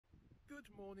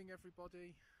Good morning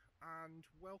everybody, and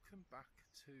welcome back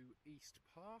to East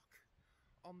Park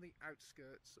on the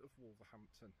outskirts of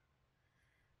Wolverhampton.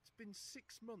 It's been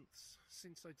 6 months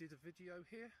since I did a video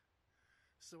here,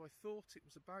 so I thought it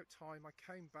was about time I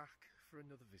came back for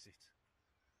another visit.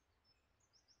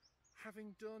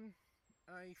 Having done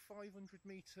a 500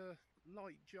 metre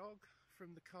light jog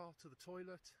from the car to the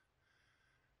toilet,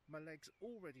 my legs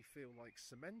already feel like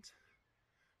cement.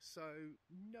 So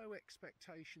no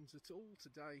expectations at all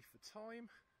today for time,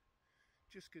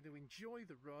 just going to enjoy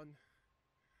the run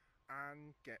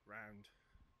and get round.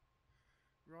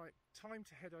 Right, time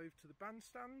to head over to the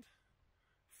bandstand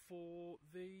for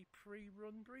the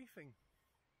pre-run briefing.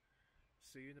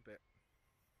 See you in a bit.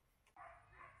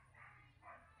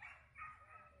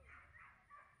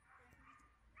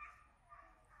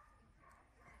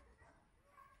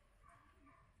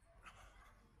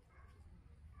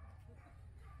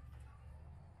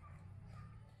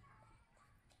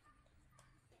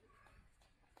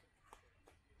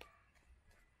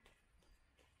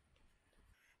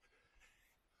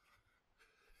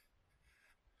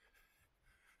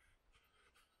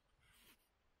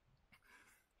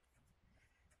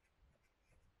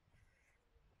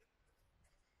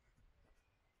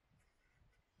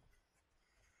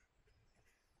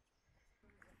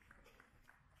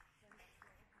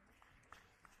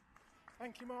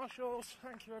 Thank you, marshals.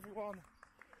 Thank you, everyone.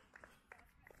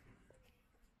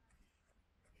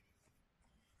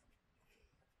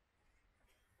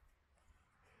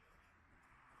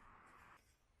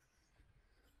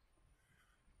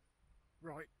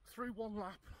 Right, through one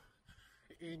lap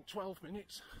in 12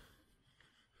 minutes.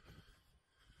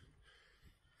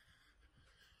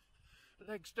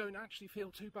 Legs don't actually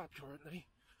feel too bad currently,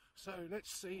 so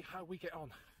let's see how we get on.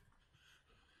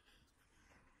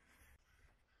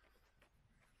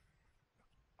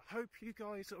 I hope you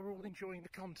guys are all enjoying the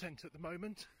content at the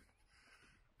moment.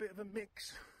 Bit of a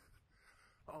mix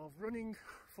of running,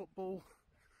 football,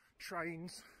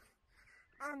 trains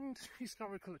and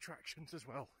historical attractions as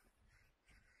well.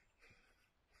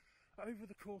 Over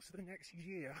the course of the next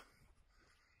year,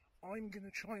 I'm going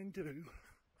to try and do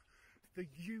the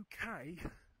UK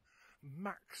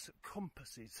max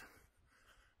compasses.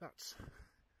 That's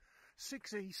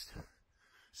 6 east,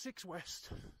 6 west,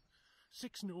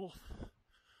 6 north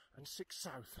and 6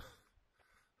 south.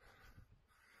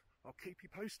 I'll keep you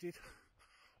posted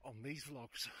on these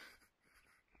vlogs.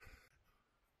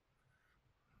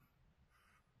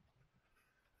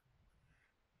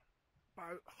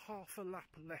 About half a lap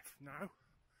left now.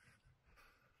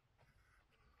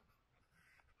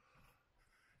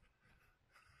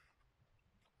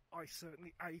 I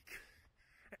certainly ache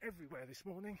everywhere this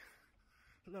morning.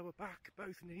 Lower back,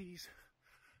 both knees,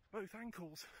 both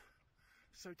ankles.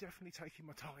 So definitely taking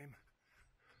my time.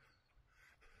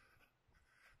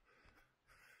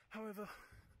 However,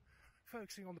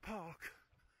 focusing on the park,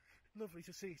 lovely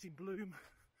to see it in bloom,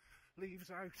 leaves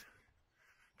out,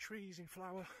 trees in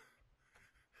flower.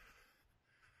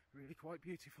 Really quite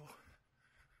beautiful.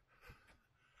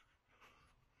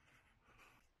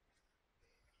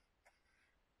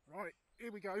 Right,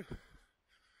 here we go.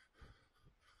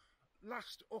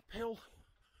 Last uphill,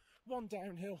 one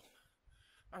downhill,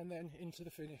 and then into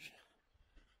the finish.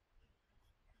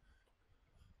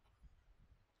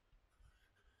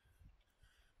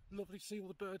 Lovely to see all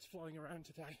the birds flying around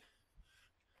today.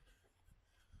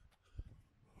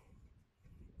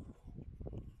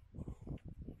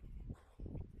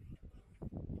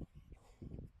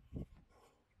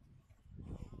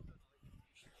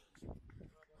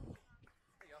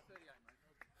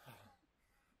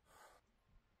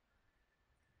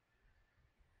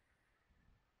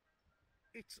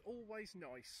 It's always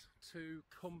nice to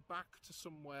come back to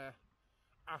somewhere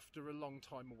after a long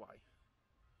time away.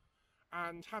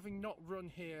 And having not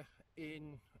run here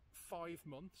in 5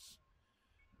 months,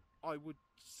 I would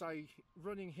say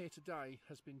running here today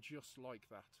has been just like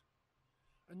that.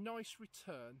 A nice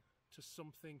return to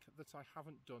something that I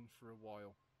haven't done for a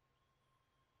while.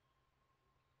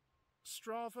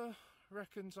 Strava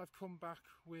reckons I've come back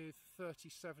with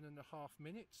 37.5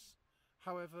 minutes.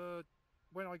 However,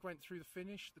 when I went through the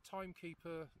finish, the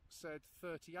timekeeper said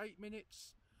 38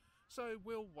 minutes, so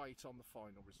we'll wait on the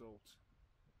final result.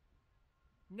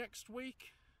 Next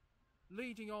week,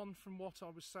 leading on from what I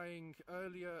was saying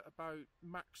earlier about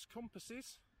max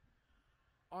compasses,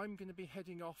 I'm going to be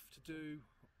heading off to do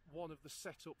one of the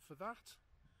setup for that,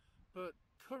 but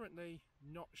currently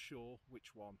not sure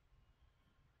which one.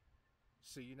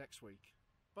 See you next week.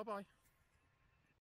 Bye bye.